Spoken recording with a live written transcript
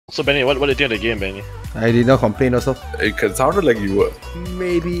So Benny, what do you think of the game, Benny? I did not complain also. It sounded like you were.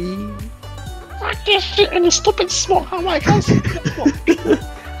 Maybe. Fuck this shit and the stupid smoke. How I can't see the smoke.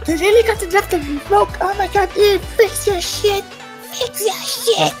 They really got to left the smoke. Oh my god, dude, fix your shit. Fix your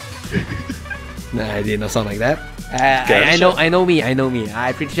shit. Nah, I did not sound like that. I know me. I'm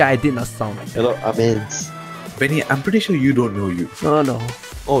pretty sure I did not sound like that. Hello, Amen. Benny, I'm pretty sure you don't know you. No.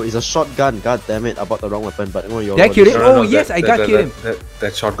 Oh, it's a shotgun. God damn it, I bought the wrong weapon. But you're Did I kill him? No, Oh yes, I got killed him.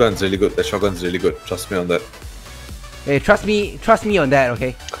 That shotgun's really good. That shotgun's really good. Trust me on that. Hey, trust me on that,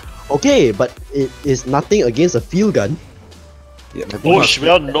 okay? Okay, but it is nothing against a field gun. Yeah. Well,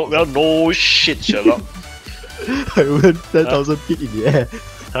 no shit, Sherlock. I went 10,000 feet in the air.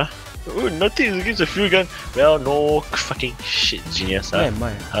 Huh? Oh, nothing against a field gun. Well, no fucking shit, genius. Huh? Yeah,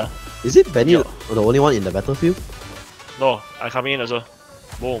 mine. Huh? Is it Benny the only one in the battlefield? No, I come in also.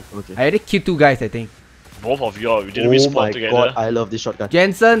 Boom. Okay. I already killed 2 guys, I think. Both of you, we didn't Oh respawn my together. god, I love this shotgun.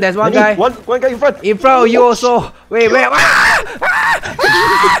 Jensen, there's one Benny, guy. one guy in front. In front of you also. Wait.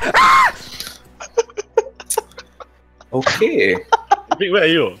 Okay. Big, where are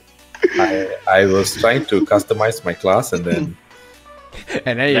you? I was trying to customize my class and then.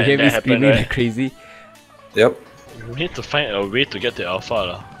 And then you hear me that screaming happened, like crazy. Yep. We need to find a way to get the alpha.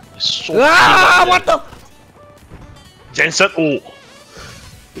 La. It's so What the? Jensen, oh!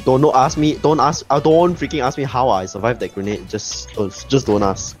 Don't freaking ask me how I survived that grenade. Just don't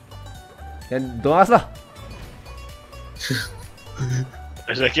ask. Then don't ask lah.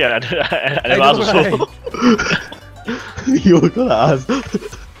 Exactly, I never asked also. You were gonna ask.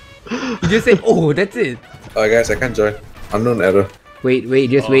 You just say, oh, that's it. Alright guys, I can't join. Unknown error. Wait,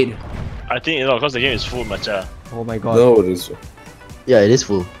 just wait. I think because the game is full, macha. Oh my god. No, it is. Yeah, it is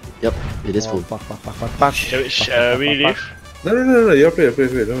full. Yep, it is Oh, full. fuck. Shall we leave? No, you play,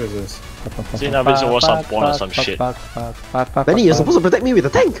 don't resist. See, now it's was some porn or some shit. Benny, you're supposed to protect me with a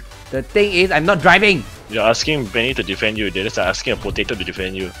tank! The thing is, I'm not driving. You're asking Benny to defend you, they're just asking a potato to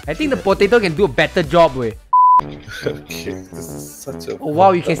defend you. I think the potato can do a better job, way. Okay, this is such a. Oh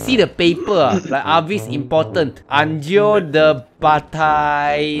wow, you can see the paper. Like Avis important. Anjo de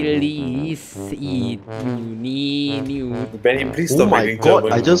Batalis new. Benny, please Oh stop my making god,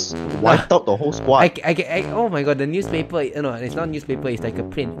 German. I just wiped out the whole squad. Oh my god, the newspaper. No, it's not newspaper. It's like a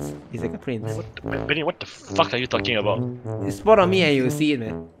print. It's like a print. Benny, what the fuck are you talking about? You spot on me and you see it,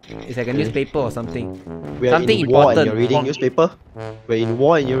 man. It's like a newspaper or something. We are Something in war and important. you're reading newspaper? We're in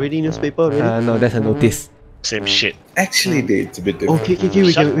war and you're reading newspaper, really? No, that's a notice. Same shit. Actually, it's a bit different. Okay, we can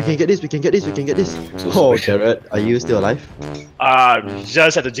get this. Oh, Garrett, are you still alive?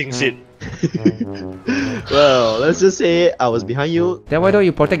 Just had to jinx it. Well, let's just say I was behind you. Then why don't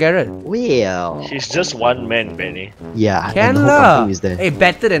you protect Garrett? Well, He's just one man, Benny. yeah, Can and the whole lah. company is there. Hey,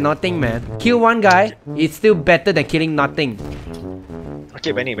 better than nothing, man. Kill one guy, it's still better than killing nothing.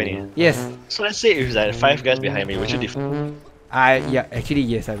 Okay, Benny. Yes. So let's say if there's 5 guys behind me, would you defend? Yeah, actually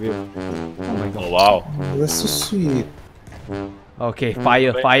yes, I will. Oh my god. Oh wow. That's so sweet. Okay,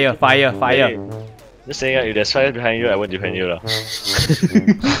 fire. Benny, just saying, if there's 5 behind you, I won't defend you.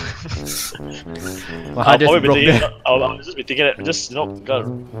 I'll just broke there. I'll just be thinking that, just, gotta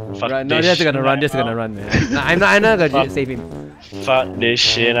fuck Right, no, this just gonna run, man. No, I'm not gonna save him. Fuck this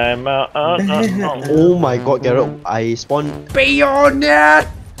shit, I'm out. Oh my god, Garrett, I spawned. Bayonet!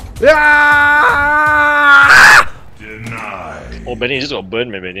 Ah! Oh, Benny just got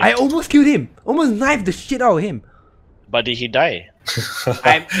burned, man, Benny. I almost killed him. Almost knifed the shit out of him. But did he die?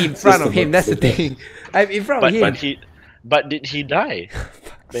 I'm in front of him. That's the thing. I'm in front of him. But did he die,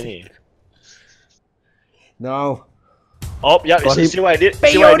 Benny? No. Oh, yeah. You see what I did?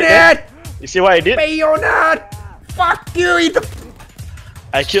 Bayonet! You see what I did? Bayonet! Fuck you!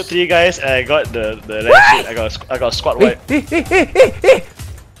 I killed 3 guys and I got the last shit. I got a squad wipe. Hey!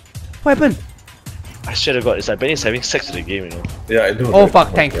 What happened? I swear to God, it's like Benny's having sex with the game, you know. Yeah, I know. Oh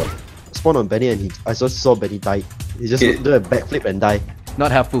fuck! Tank. Spawned on Benny and I just saw Benny die. He just did a backflip and die. Not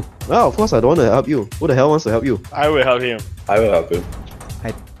helpful. Well, of course I don't want to help you. Who the hell wants to help you? I will help him. I will help him.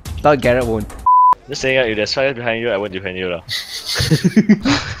 I thought Garrett won't. Just saying, if there's 5 behind you, I won't defend you.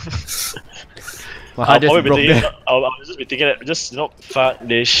 I'll just be thinking that, just, fuck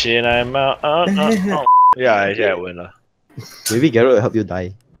this shit, I'm out. Yeah, I win. Maybe Garrett will help you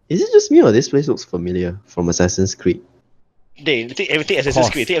die. Is it just me or this place looks familiar from Assassin's Creed? You think everything Assassin's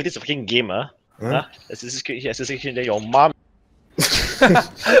Creed, you think everything's a fucking game, huh? Assassin's Creed, then your mom.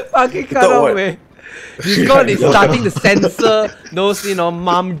 Fucking cut off, man. Discord is starting to censor those,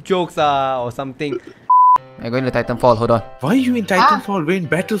 mom jokes or something. I'm going to Titanfall, hold on. Why are you in Titanfall? We're in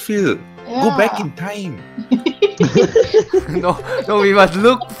Battlefield. Yeah. Go back in time. No, we must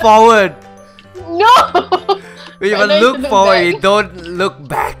look forward. No! We I will know you look look forward, back. we don't look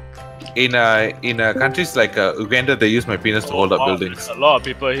back. In countries like Uganda, they use my penis to hold up buildings. A lot of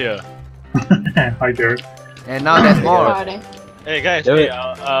people here. Hi, Garrett. And now there's more. Hey guys,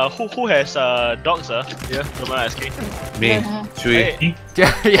 Yeah, hey, who has dogs? Here, don't mind asking. Me, Chui. Hey,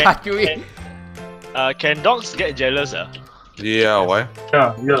 Yeah, Chewy. can dogs get jealous? Yeah, why?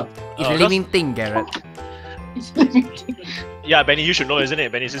 Yeah, yeah. It's a living thing, Garrett. Yeah, Benny, you should know, isn't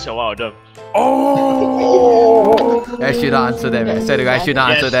it? Benny, since you're one of them. Oh! I should not answer that, man. I swear to God, I should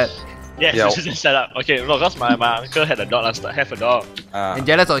not answer that. Yes, Yeah. this is set up. Okay, no, because my uncle had a dog last time. Have a dog. And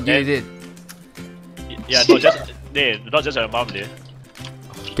jealous of you, is it? Yeah, no, not just your mom, dear.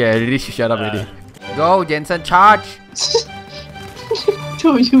 Okay, I really should shut up already. Go, Jensen, charge!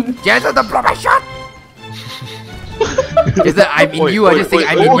 Jensen, the blow my shot! Jensen, I'm in you, I just say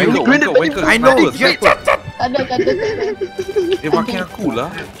I'm in you. I know, Jensen! Eh, makin aku lah.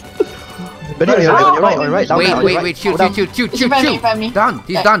 Benny, on your right. Down, down, Wait, shoot. Done,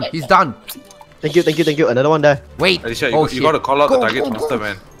 he's done. Thank you. Another one there. Wait, Alisya, oh you shit. gotta call out Go, the target go, faster, go.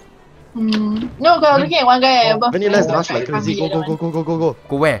 man. No, I was looking at one guy above. Benny, let's rush like crazy. Go.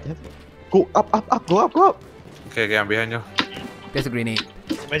 Go where? Go up. Go up. Okay, I'm behind you. There's a grenade.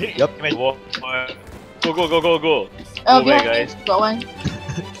 Imagine, Yup. imagine, go. Oh, Go back, behind guys. got one.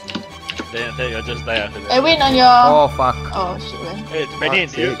 Then you'll just die after that. Edwin on your. Oh fuck. Oh shit, man. Hey, Benny,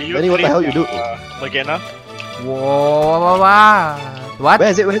 do you Benny, what the hell you do? Morgana? Whoa, what? Where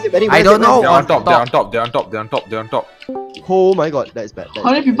is it, Benny? I don't know. They're on top. They're on top. Oh my god, that is bad.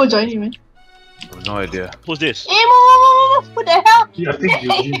 How many people joining, man? I have no idea. Who's this? Hey, move! What the hell? Yeah, I think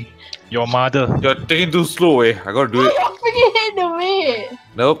Eugene. Your mother. You're taking too slow, eh? I gotta do it. You're freaking hit the way.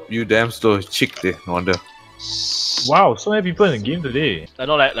 Nope, you damn slow. Chick, eh? No wonder. Wow, so many people in the game today. I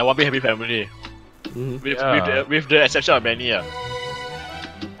know, like one big happy family. With the exception of Benny. Yeah,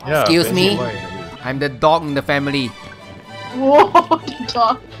 Excuse me? why? I'm the dog in the family. Whoa,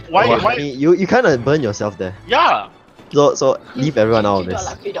 dog. Why? Benny, you kind of burn yourself there. Yeah. So leave everyone out of this.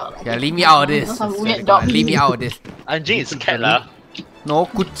 Yeah, leave me out of this. Some weird dog. Leave me out of this. Anjing is cat lah. No,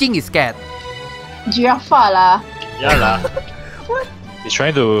 kucing is cat. Giraffe lah. Yeah lah. He's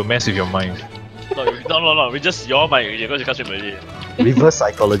trying to mess with your mind. No. We just your mind because you can't swim already. Reverse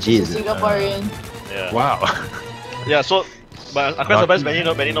psychology is it? Singaporean. Yeah. Wow. Yeah. So, but I'm quite surprised Benny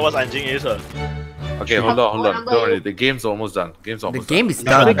know what anjing is. Okay, hold on. Don't worry. The game's almost done. The game is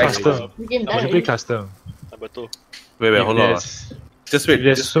Play done. custom. The game I should play custom. Number 2. Wait, hold on. Just wait. If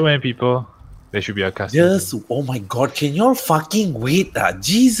there's so many people, there should be a custom. Yes. Oh my god, can y'all fucking wait?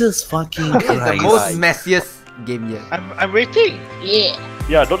 Jesus fucking It's the Christ. most messiest game yet. I'm waiting. Yeah.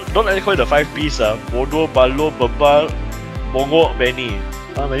 Yeah. Don't let me call it the 5 P's. Bodo, Balo, Bebal, Bongo, Benny.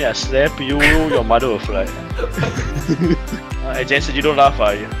 Benny, I slap you. Your mother will fly. Jensen, you don't laugh,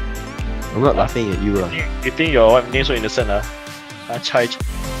 I'm not laughing at you. You think your name so innocent, Chai.